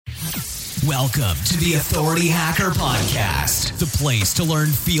Welcome to the Authority Hacker Podcast, the place to learn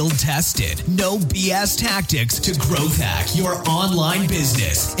field-tested, no BS tactics to growth hack your online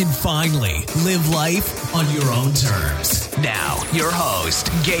business and finally live life on your own terms. Now, your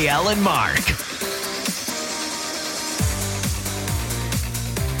host, Gael and Mark.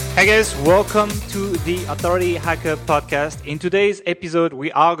 Hey guys, welcome to the Authority Hacker Podcast. In today's episode, we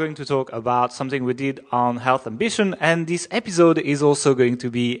are going to talk about something we did on Health Ambition, and this episode is also going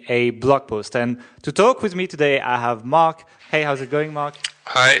to be a blog post. And to talk with me today, I have Mark. Hey, how's it going, Mark?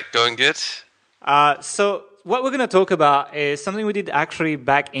 Hi, going good. So what we're going to talk about is something we did actually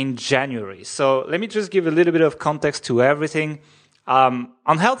back in January. So let me just give a little bit of context to everything. On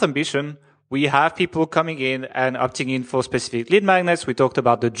Health Ambition, we have people coming in and opting in for specific lead magnets. We talked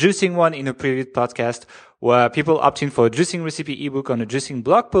about the juicing one in a previous podcast where people opt in for a juicing recipe ebook on a juicing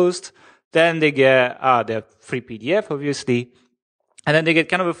blog post. Then they get their free PDF, obviously. And then they get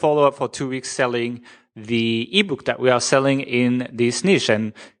kind of a follow-up for 2 weeks selling the ebook that we are selling in this niche.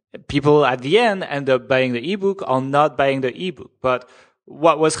 And people at the end end up buying the ebook or not buying the ebook. But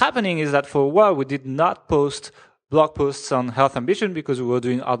what was happening is that for a while we did not post blog posts on Health Ambition because we were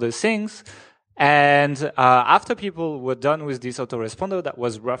doing other things. And after people were done with this autoresponder, that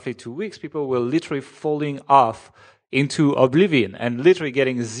was roughly 2 weeks, people were literally falling off into oblivion and literally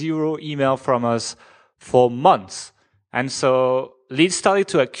getting zero email from us for months. And so leads started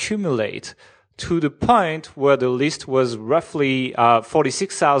to accumulate to the point where the list was roughly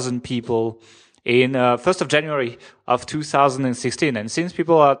 46,000 people in 1st of January of 2016. And since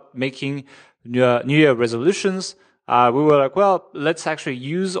people are making New Year resolutions, we were like, well, let's actually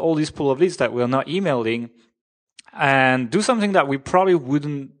use all these pool of leads that we're not emailing and do something that we probably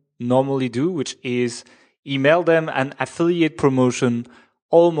wouldn't normally do, which is email them an affiliate promotion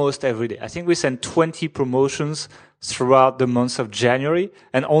almost every day. I think we sent 20 promotions throughout the month of January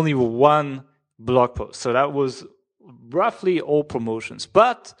and only one blog post. So that was roughly all promotions.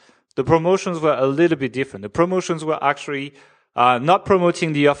 But the promotions were a little bit different. The promotions were actually not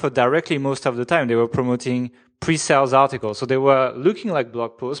promoting the offer directly most of the time. They were promoting pre-sales articles. So they were looking like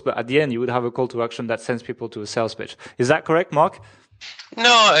blog posts, but at the end you would have a call to action that sends people to a sales page. Is that correct, Mark?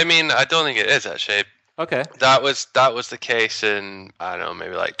 No, I mean, I don't think it is actually. Okay. That was the case in, I don't know,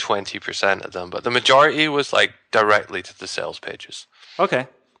 maybe like 20% of them, but the majority was like directly to the sales pages. Okay.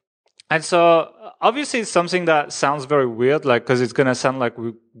 And so obviously it's something that sounds very weird, like, because it's going to sound like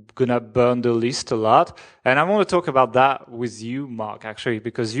we're going to burn the list a lot. And I want to talk about that with you, Mark, actually,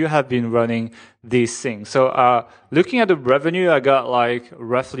 because you have been running this thing. So looking at the revenue, I got like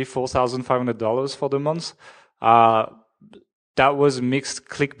roughly $4,500 for the month. That was mixed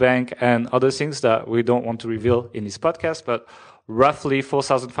ClickBank and other things that we don't want to reveal in this podcast, but roughly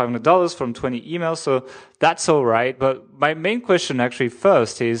 $4,500 from 20 emails. So that's all right. But my main question actually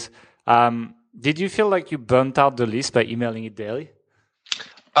first is, did you feel like you burnt out the list by emailing it daily?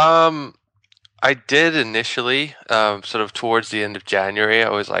 I did initially, sort of towards the end of January. I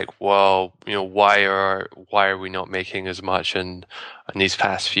was like, well, you know, why are we not making as much in these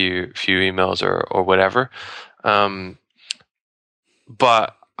past few emails or whatever? But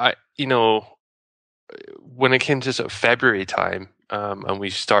when it came to sort of February time, and we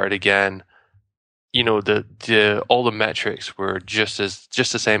started again, you know, all the metrics were just the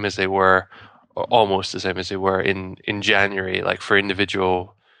same as they were, or almost the same as they were in January, like for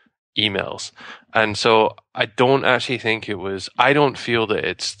individual emails. And so I don't feel that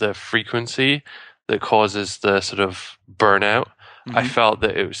it's the frequency that causes the sort of burnout. Mm-hmm. I felt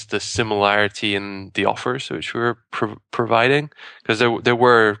that it was the similarity in the offers which we were providing, because there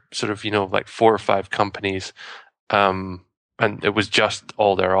were sort of, you know, like 4 or 5 companies, and it was just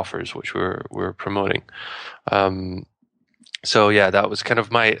all their offers which we were promoting. So yeah, that was kind of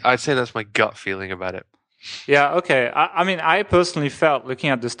I'd say that's my gut feeling about it. Yeah, okay. I mean, I personally felt,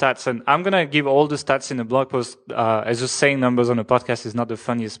 looking at the stats, and I'm going to give all the stats in the blog post, as just saying numbers on a podcast is not the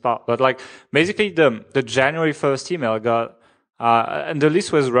funniest part, but like basically the January 1st email got, and the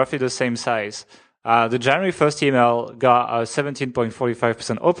list was roughly the same size. The January 1st email got a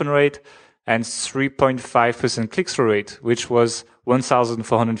 17.45% open rate and 3.5% click-through rate, which was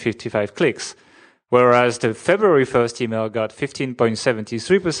 1,455 clicks. Whereas the February 1st email got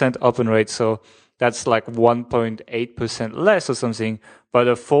 15.73% open rate, so that's like 1.8% less or something, but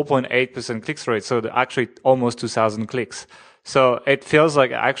a 4.8% click-through rate, so actually almost 2,000 clicks. So it feels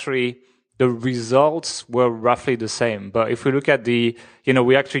like actually the results were roughly the same. But if we look at we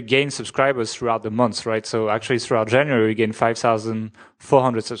actually gained subscribers throughout the months, right? So actually throughout January, we gained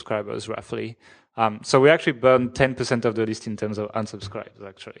 5,400 subscribers roughly. So we actually burned 10% of the list in terms of unsubscribes,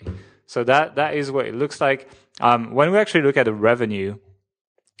 actually. So that is what it looks like. When we actually look at the revenue,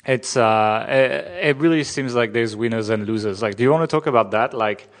 it really seems like there's winners and losers. Like, do you want to talk about that?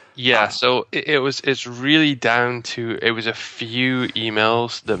 Like, Yeah, so it's really down to, it was a few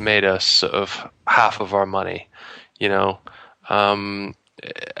emails that made us sort of half of our money, you know.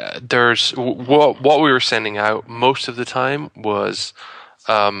 There's what we were sending out most of the time was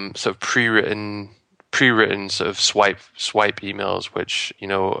sort of pre-written sort of swipe emails, which, you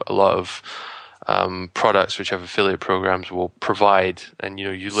know, a lot of products which have affiliate programs will provide, and you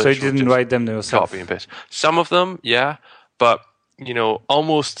know, you literally so you didn't write them yourself. Copy and paste some of them, yeah, but you know,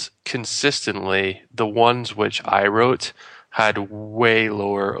 almost consistently the ones which I wrote had way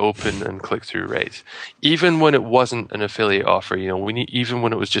lower open and click-through rates, even when it wasn't an affiliate offer. You know, even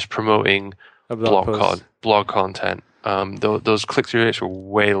when it was just promoting blog content, those click-through rates were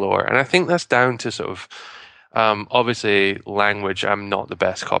way lower, and I think that's down to sort of obviously language. I'm not the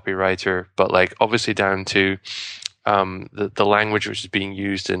best copywriter, but like obviously down to the language which is being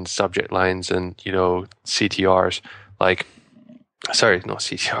used in subject lines and, you know, CTRs, like. Sorry, not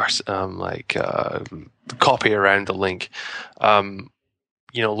CTRs, copy around the link. You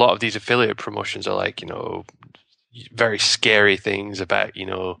know, a lot of these affiliate promotions are like, you know, very scary things about, you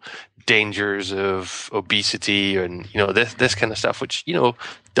know, dangers of obesity and, you know, this kind of stuff, which, you know,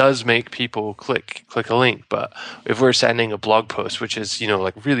 does make people click a link. But if we're sending a blog post, which is, you know,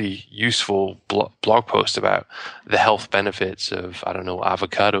 like really useful blog post about the health benefits of, I don't know,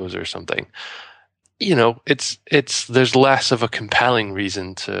 avocados or something, you know, there's less of a compelling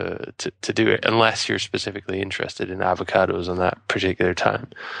reason to do it unless you're specifically interested in avocados on that particular time.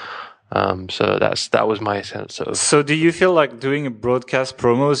 So that was my sense of. So do you feel like doing broadcast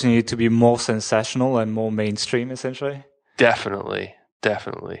promos, you need to be more sensational and more mainstream, essentially? Definitely.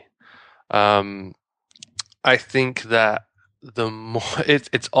 I think that the more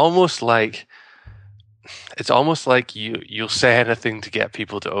it's almost like you'll say anything to get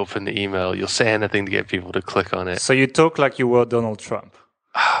people to open the email. You'll say anything to get people to click on it. So you talk like you were Donald Trump.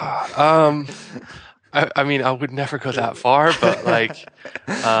 I mean, I would never go that far, but like,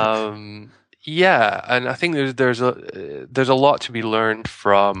 yeah. And I think there's a lot to be learned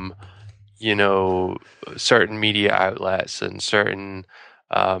from, you know, certain media outlets and certain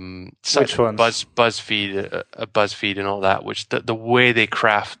which ones? BuzzFeed and all that, which the way they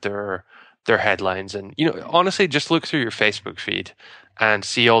craft their headlines. And, you know, honestly, just look through your Facebook feed and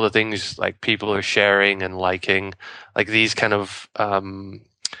see all the things like people are sharing and liking, like these kind of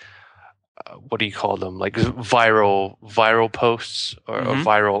what do you call them, like viral posts or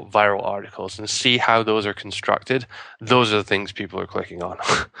viral articles, and see how those are constructed. Those are the things people are clicking on.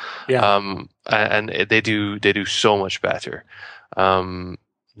 Yeah. And they do so much better than,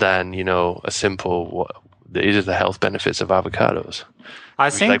 you know, a simple these are the health benefits of avocados. I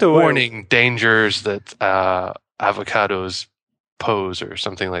think like warning dangers that avocados pose or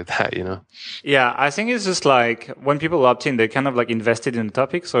something like that, you know? Yeah, I think it's just like when people opt in, they kind of like invested in the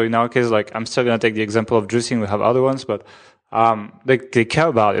topic. So in our case, like I'm still going to take the example of juicing. We have other ones, but they care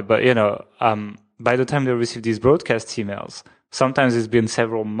about it. But, you know, by the time they receive these broadcast emails, sometimes it's been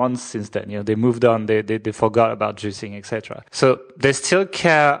several months since then. You know, they moved on, they forgot about juicing, etc. So they still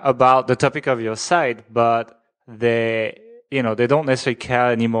care about the topic of your site, but they don't necessarily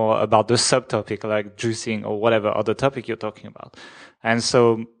care anymore about the subtopic like juicing or whatever other topic you're talking about. And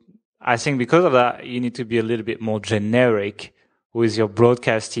so I think because of that, you need to be a little bit more generic with your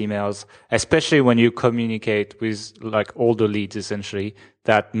broadcast emails, especially when you communicate with like older leads, essentially,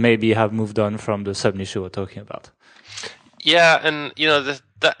 that maybe have moved on from the sub-niche we're talking about. Yeah, and you know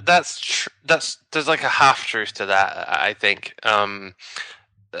that's there's like a half truth to that, I think.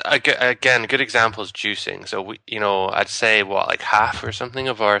 Again, a good example is juicing. So we, you know, I'd say like half or something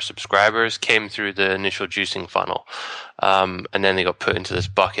of our subscribers came through the initial juicing funnel, and then they got put into this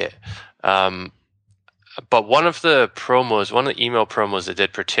bucket. But one of the email promos that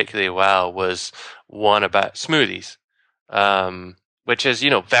did particularly well was one about smoothies, which is, you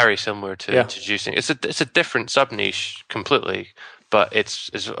know, very similar to juicing. It's a different sub niche completely, but it's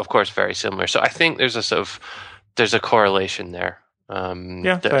of course very similar. So I think there's a correlation there.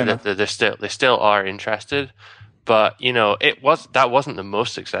 They still are interested, but you know, that wasn't the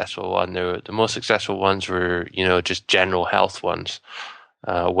most successful one. The most successful ones were, you know, just general health ones,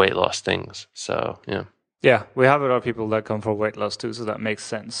 weight loss things. So yeah, we have a lot of people that come for weight loss too, so that makes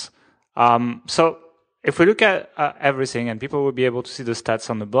sense. So if we look at everything, and people will be able to see the stats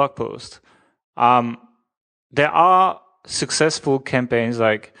on the blog post, there are successful campaigns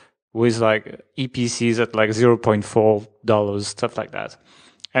like with like EPCs at like $0.4, stuff like that.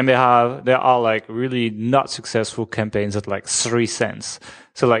 And there are like really not successful campaigns at like 3 cents.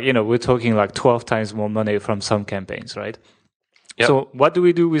 So like, you know, we're talking like 12 times more money from some campaigns, right? Yep. So what do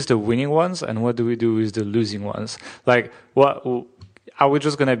we do with the winning ones, and what do we do with the losing ones? Like, what are we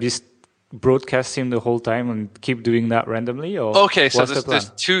just gonna be broadcasting the whole time and keep doing that randomly, or Okay, so what's the plan?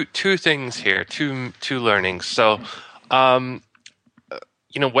 there's two things here, two learnings. So, um,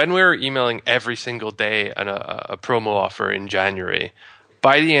 when we were emailing every single day a promo offer in January,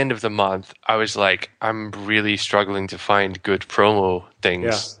 by the end of the month, I was like, I'm really struggling to find good promo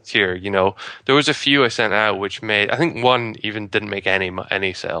things here. There was a few I sent out which made, I think one even didn't make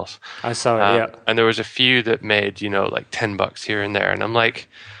any sales. I saw it. Yeah. And there was a few that made, like $10 here and there. And I'm like,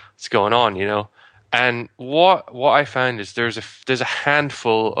 what's going on, And what I found is there's a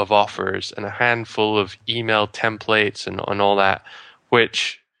handful of offers and a handful of email templates and all that,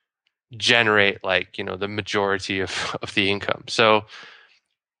 which generate the majority of the income. So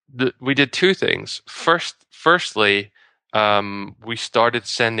we did two things. Firstly, we started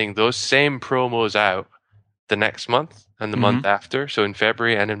sending those same promos out the next month and the month after, so in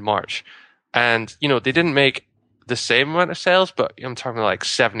February and in March. And they didn't make the same amount of sales, but I'm talking like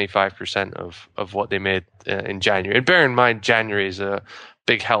 75% of what they made in January. And bear in mind, January is a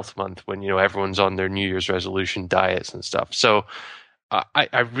big health month when everyone's on their New Year's resolution diets and stuff. So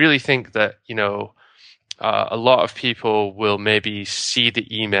I really think that a lot of people will maybe see the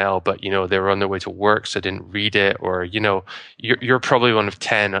email, but they were on their way to work, so didn't read it, or you're probably one of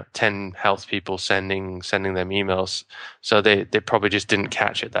 10 health people sending them emails, so they probably just didn't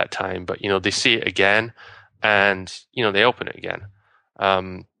catch it that time. But they see it again, and they open it again.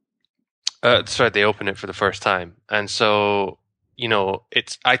 They open it for the first time, and so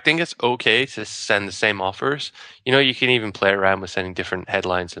I think it's okay to send the same offers. You can even play around with sending different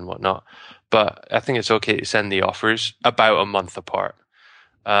headlines and whatnot. But I think it's okay to send the offers about a month apart.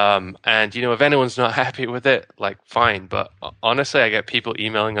 And if anyone's not happy with it, like, fine. But honestly, I get people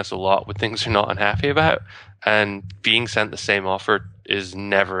emailing us a lot with things they're not unhappy about, and being sent the same offer has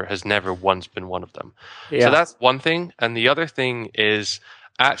never once been one of them. Yeah. So that's one thing. And the other thing is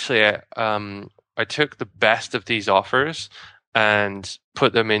actually, I took the best of these offers and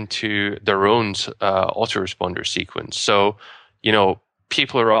put them into their own autoresponder sequence. So,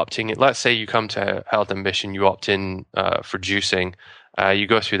 people are opting in. Let's say you come to Health Ambition, you opt in for juicing, you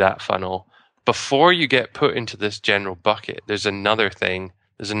go through that funnel. Before you get put into this general bucket, there's another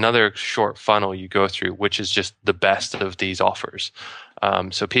short funnel you go through, which is just the best of these offers.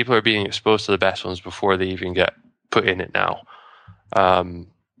 So people are being exposed to the best ones before they even get put in it now. Do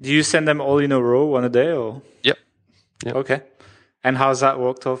you send them all in a row, one a day, or? Yep. Okay. And how's that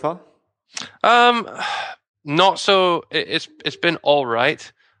worked so far? Not so. It's been all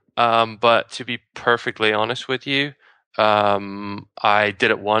right, but to be perfectly honest with you, I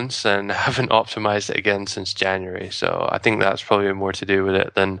did it once and haven't optimized it again since January. So I think that's probably more to do with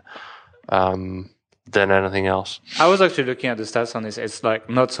it than anything else. I was actually looking at the stats on this. It's like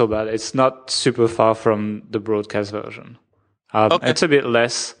not so bad. It's not super far from the broadcast version. Okay. It's a bit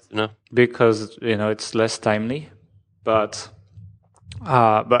less because it's less timely, but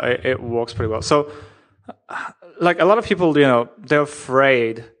it works pretty well. So. Like a lot of people, they're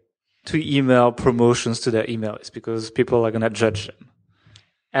afraid to email promotions to their email list because people are going to judge them.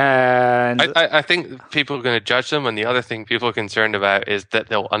 And I think people are going to judge them. And the other thing people are concerned about is that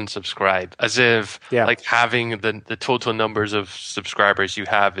they'll unsubscribe, as if like having the total numbers of subscribers you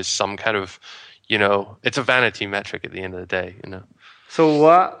have is some kind of, it's a vanity metric at the end of the day, So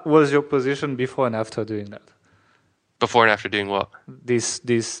what was your position before and after doing that? Before and after doing what? This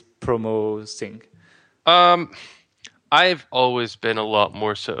promo thing. I've always been a lot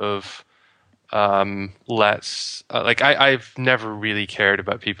more sort of I've never really cared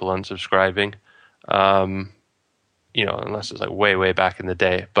about people unsubscribing, unless it's like way back in the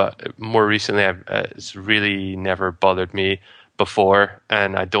day. But more recently, it's really never bothered me before,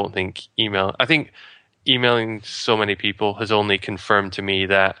 and I don't think emailing so many people has only confirmed to me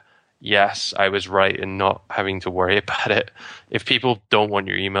that yes, I was right in not having to worry about it. If people don't want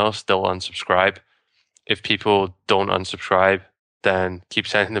your emails, they'll unsubscribe. If people don't unsubscribe, then keep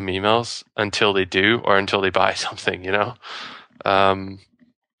sending them emails until they do, or until they buy something,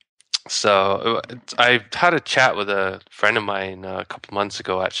 So I had a chat with a friend of mine a couple months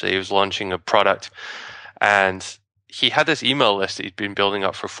ago, actually. He was launching a product, and he had this email list that he'd been building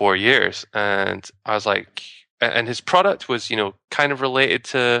up for 4 years. And I was like, and his product was, kind of related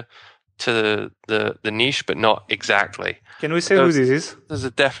to the niche, but not exactly. Can we say who this is? There's a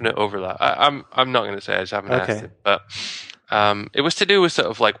definite overlap. I'm not going to say. I just haven't asked it. But it was to do with sort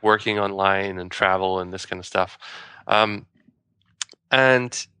of like working online and travel and this kind of stuff. And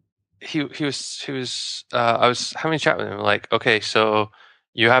he was. I was having a chat with him. Like, okay, so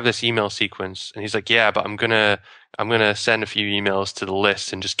you have this email sequence. And he's like, yeah, but I'm gonna send a few emails to the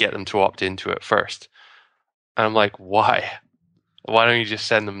list and just get them to opt into it first. And I'm like, why? Why don't you just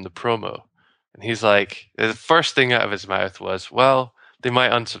send them the promo? And he's like, the first thing out of his mouth was, well, they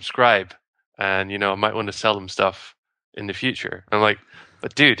might unsubscribe, and I might want to sell them stuff in the future. I'm like,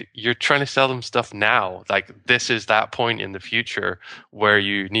 but dude, you're trying to sell them stuff now. Like, this is that point in the future where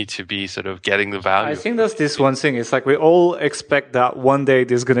you need to be sort of getting the value. I think that's this one thing. It's like we all expect that one day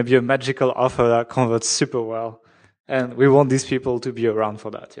there's going to be a magical offer that converts super well. And we want these people to be around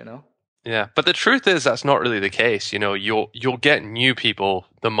for that, Yeah, but the truth is that's not really the case. You'll get new people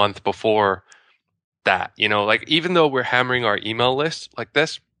the month before that. Like, even though we're hammering our email list like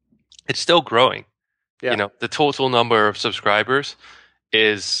this, it's still growing. Yeah. The total number of subscribers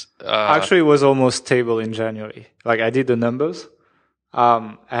is actually it was almost stable in January. Like, I did the numbers,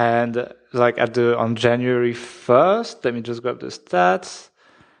 and like on January 1st, let me just grab the stats.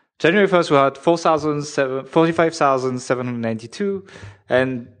 January 1st we had 45,792,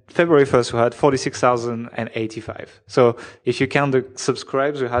 and February 1st we had 46,085. So if you count the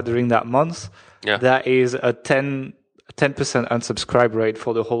subscribes we had during that month, that is a 10% unsubscribe rate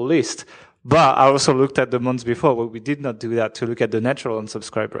for the whole list. But I also looked at the months before where we did not do that to look at the natural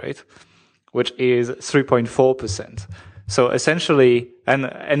unsubscribe rate, which is 3.4%. So essentially,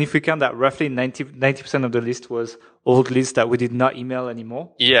 and if we count that, roughly 90% of the list was old lists that we did not email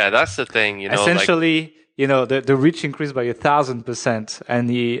anymore. Yeah, that's the thing. Essentially, the reach increased by 1,000% and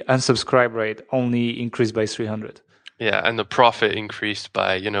the unsubscribe rate only increased by 300. Yeah, and the profit increased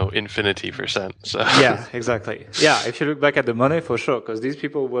by, infinity %. So yeah, exactly. Yeah, if you look back at the money, for sure, because these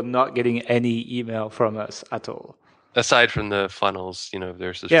people were not getting any email from us at all. Aside from the funnels,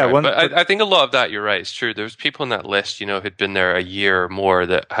 they're subscribed. Yeah, but I think a lot of that, you're right, it's true. There's people in that list, who'd been there a year or more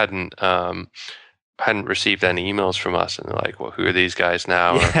that hadn't received any emails from us, and they're like, well, who are these guys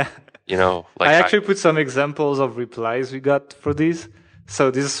now? Yeah. Or, like I actually put some examples of replies we got for these.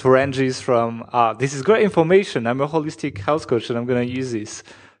 So this ranges from, this is great information. I'm a holistic health coach and I'm going to use this,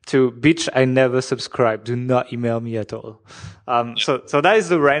 to bitch, I never subscribe. Do not email me at all. So that is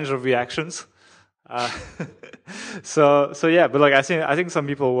the range of reactions. So yeah, but like I think some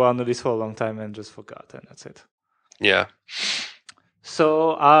people were on the list for a long time and just forgot, and that's it. Yeah.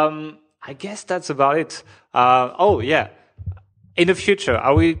 So I guess that's about it. Oh yeah. In the future,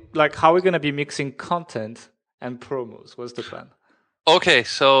 how are we going to be mixing content and promos? What's the plan? Okay,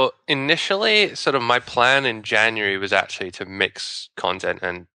 so initially, sort of my plan in January was actually to mix content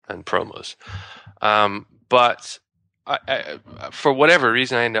and promos. But I, for whatever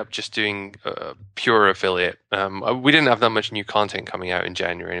reason, I ended up just doing pure affiliate. We didn't have that much new content coming out in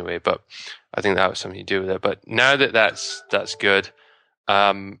January anyway, but I think that was something to do with it. But now that that's good,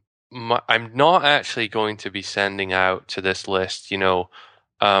 I'm not actually going to be sending out to this list,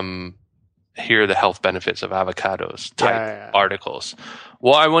 here are the health benefits of avocados type articles.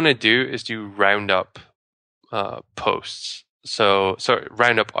 What I want to do is do roundup posts. So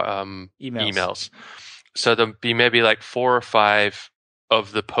roundup emails. So there'll be maybe like 4 or 5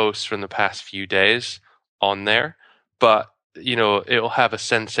 of the posts from the past few days on there, but it'll have a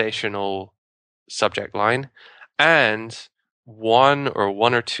sensational subject line, and one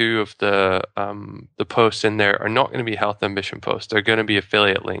or two of the posts in there are not going to be health ambition posts. They're going to be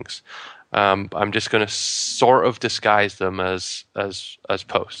affiliate links. I'm just going to sort of disguise them as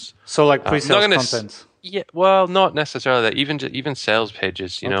posts. So like pre-sales content. Yeah, well, not necessarily that. Even sales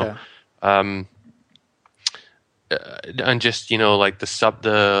pages, okay. And just like not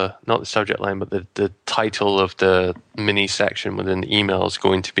the subject line, but the title of the mini section within the email is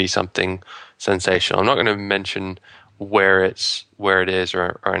going to be something sensational. I'm not going to mention where it is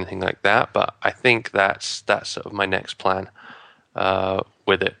or anything like that, but I think that's sort of my next plan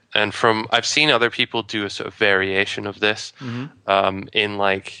with it. And I've seen other people do a sort of variation of this in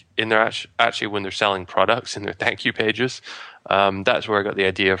their actually when they're selling products in their thank you pages. That's where I got the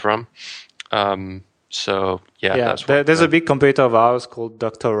idea from. So yeah, there's a big competitor of ours called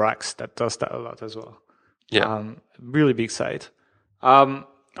Dr. Rax that does that a lot as well. Yeah, really big site.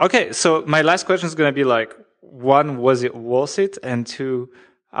 Okay, so my last question is going to be like, 1, was it worth it? And 2,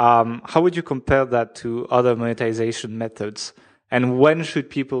 how would you compare that to other monetization methods? And when should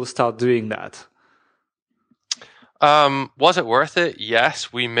people start doing that? Was it worth it?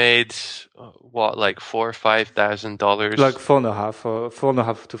 Yes, we made like $4,000 or $5,000. Like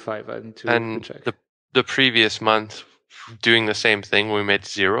 4.5 to 5. I need to check. The previous month, doing the same thing, we made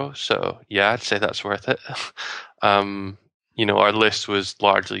 0. So yeah, I'd say that's worth it. Our list was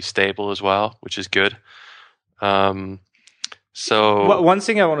largely stable as well, which is good. So one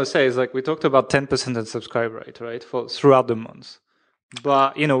thing I want to say is, like, we talked about 10% unsubscribe rate, right, throughout the month.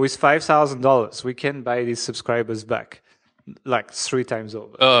 But with $5,000, we can buy these subscribers back like 3 times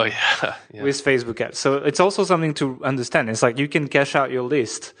over. Oh yeah. With Facebook ads. So it's also something to understand. It's like you can cash out your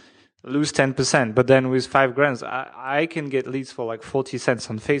list, lose 10%, but then with $5,000, I can get leads for like 40 cents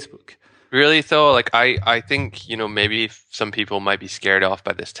on Facebook. Really though, like I think, maybe some people might be scared off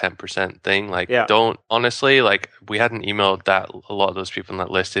by this 10% thing. Like don't, honestly, like we hadn't emailed a lot of those people on that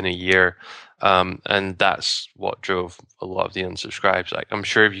list in a year. And that's what drove a lot of the unsubscribes. Like I'm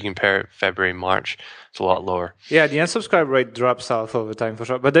sure if you compare February, March, it's a lot lower. Yeah, the unsubscribe rate drops off over time for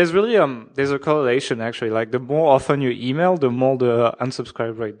sure. But there's really there's a correlation actually. Like the more often you email, the more the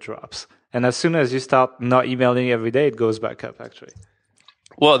unsubscribe rate drops. And as soon as you start not emailing every day, it goes back up actually.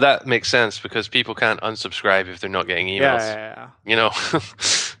 Well, that makes sense because people can't unsubscribe if they're not getting emails. Yeah.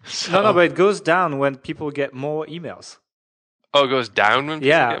 So. No, but it goes down when people get more emails. Oh, it goes down when people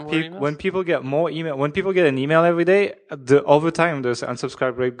get more emails? When people get more email, when people get an email every day, over time the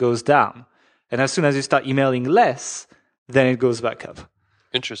unsubscribe rate goes down, and as soon as you start emailing less, then it goes back up.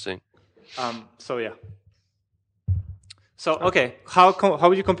 Interesting. So yeah. So okay, how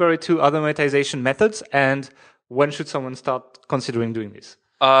would you compare it to other monetization methods, and when should someone start considering doing this?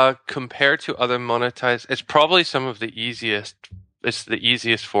 Compared to other monetized, it's probably some of the easiest. It's the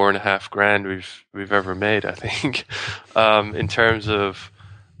easiest $4,500 we've ever made, I think. In terms of,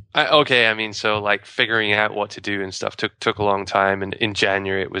 so like figuring out what to do and stuff took a long time, and in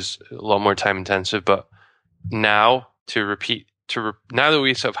January it was a lot more time intensive. But now now that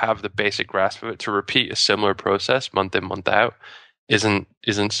we sort of have the basic grasp of it, to repeat a similar process month in, month out isn't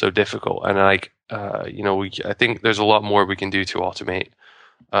so difficult. And I think there's a lot more we can do to automate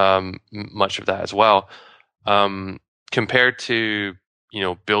much of that as well. Compared to,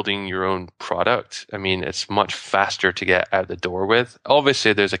 building your own product, I mean, it's much faster to get out the door with.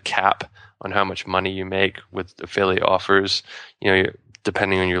 Obviously, there's a cap on how much money you make with affiliate offers,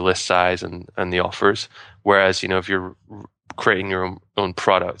 depending on your list size and the offers. Whereas, if you're creating your own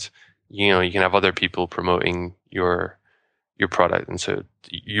product, you can have other people promoting your product. And so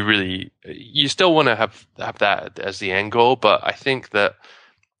you still want to have that as the end goal. But I think that,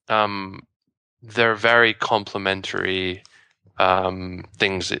 they're very complementary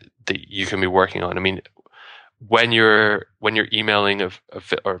things that you can be working on. I mean, when you're emailing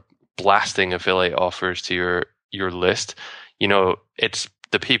or blasting affiliate offers to your list, it's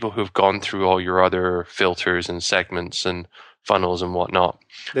the people who've gone through all your other filters and segments and funnels and whatnot.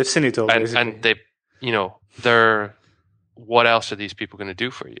 They've seen it all, basically. And they, they're, what else are these people going to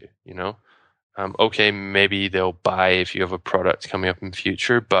do for you? Okay, maybe they'll buy if you have a product coming up in the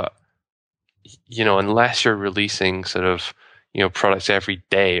future, but unless you're releasing sort of, products every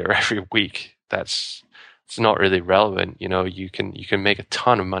day or every week, it's not really relevant. You can make a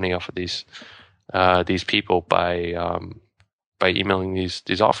ton of money off of these people by emailing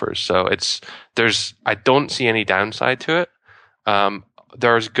these offers. So I don't see any downside to it.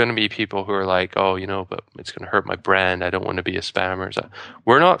 There's going to be people who are like, oh, but it's going to hurt my brand. I don't want to be a spammer. So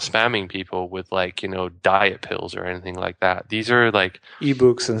we're not spamming people with like, diet pills or anything like that. These are like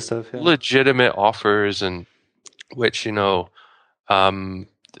ebooks and stuff, legitimate offers, and which, they're not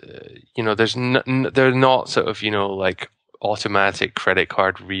sort of, like automatic credit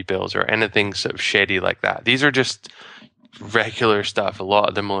card rebills or anything sort of shady like that. These are just regular stuff. A lot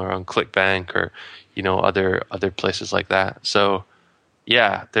of them are on ClickBank or, other places like that. So,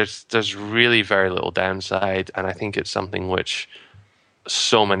 yeah, there's really very little downside, and I think it's something which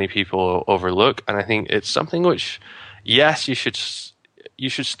so many people overlook, and I think it's something which, yes, you should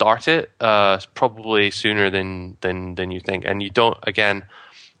start it probably sooner than you think, and you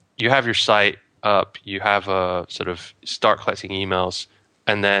have your site up, you have a sort of start collecting emails,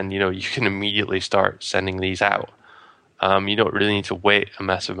 and then you can immediately start sending these out. You don't really need to wait a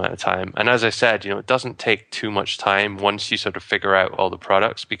massive amount of time. And as I said, it doesn't take too much time once you sort of figure out all the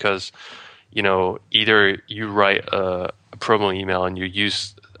products, because, either you write a promo email and you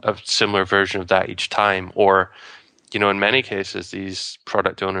use a similar version of that each time, or, in many cases, these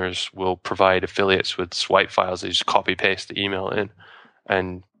product owners will provide affiliates with swipe files. They just copy paste the email in,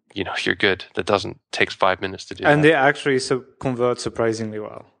 and, you're good. That takes 5 minutes to do. And they actually convert surprisingly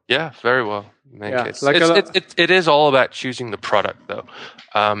well. Yeah, very well. Like it is all about choosing the product, though.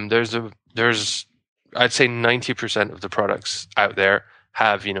 There's I'd say 90% of the products out there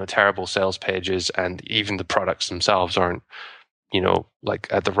have terrible sales pages, and even the products themselves aren't like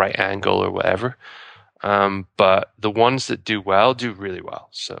at the right angle or whatever. But the ones that do well do really well.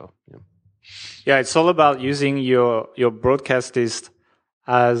 So yeah, it's all about using your broadcast list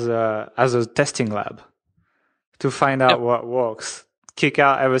as a testing lab to find out what works. Kick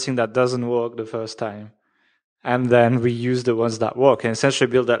out everything that doesn't work the first time, and then reuse the ones that work, and essentially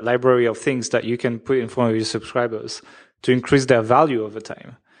build that library of things that you can put in front of your subscribers to increase their value over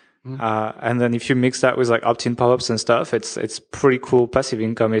time. And then if you mix that with like opt-in pop-ups and stuff, it's pretty cool passive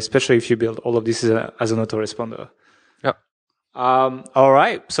income, especially if you build all of this as an autoresponder. Yep. All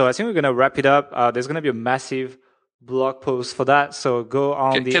right. So I think we're going to wrap it up. There's going to be a massive blog post for that. So go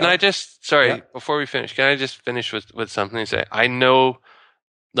on. Before we finish, can I just finish with something to say? I know,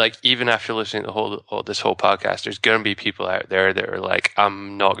 like, even after listening to this whole podcast, there's going to be people out there that are like,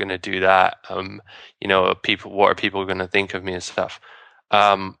 I'm not going to do that. What are people going to think of me and stuff?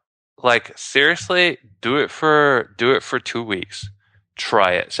 Like, seriously, do it for 2 weeks.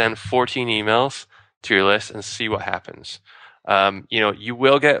 Try it. Send 14 emails to your list and see what happens. You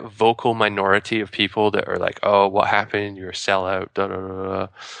will get vocal minority of people that are like, oh, what happened? You're a sellout. Da, da, da,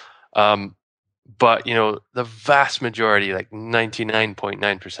 da. But, the vast majority, like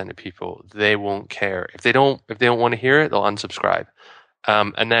 99.9% of people, they won't care. If they don't want to hear it, they'll unsubscribe.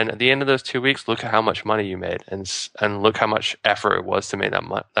 And then at the end of those 2 weeks, look at how much money you made and look how much effort it was to make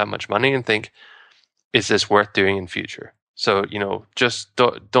that much money and think, is this worth doing in future? So, just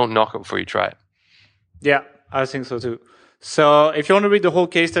don't knock it before you try it. Yeah, I think so too. So if you want to read the whole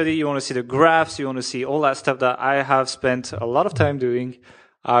case study, you want to see the graphs, you want to see all that stuff that I have spent a lot of time doing,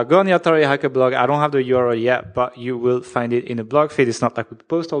 go on the Authority Hacker blog. I don't have the URL yet, but you will find it in the blog feed. It's not like we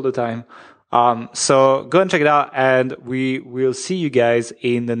post all the time. So go and check it out, and we will see you guys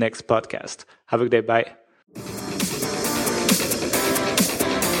in the next podcast. Have a good day. Bye.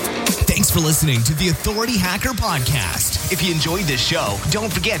 Thanks for listening to the Authority Hacker Podcast. If you enjoyed this show,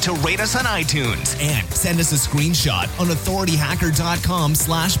 don't forget to rate us on iTunes and send us a screenshot on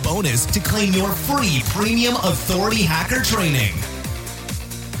authorityhacker.com/bonus to claim your free premium Authority Hacker training.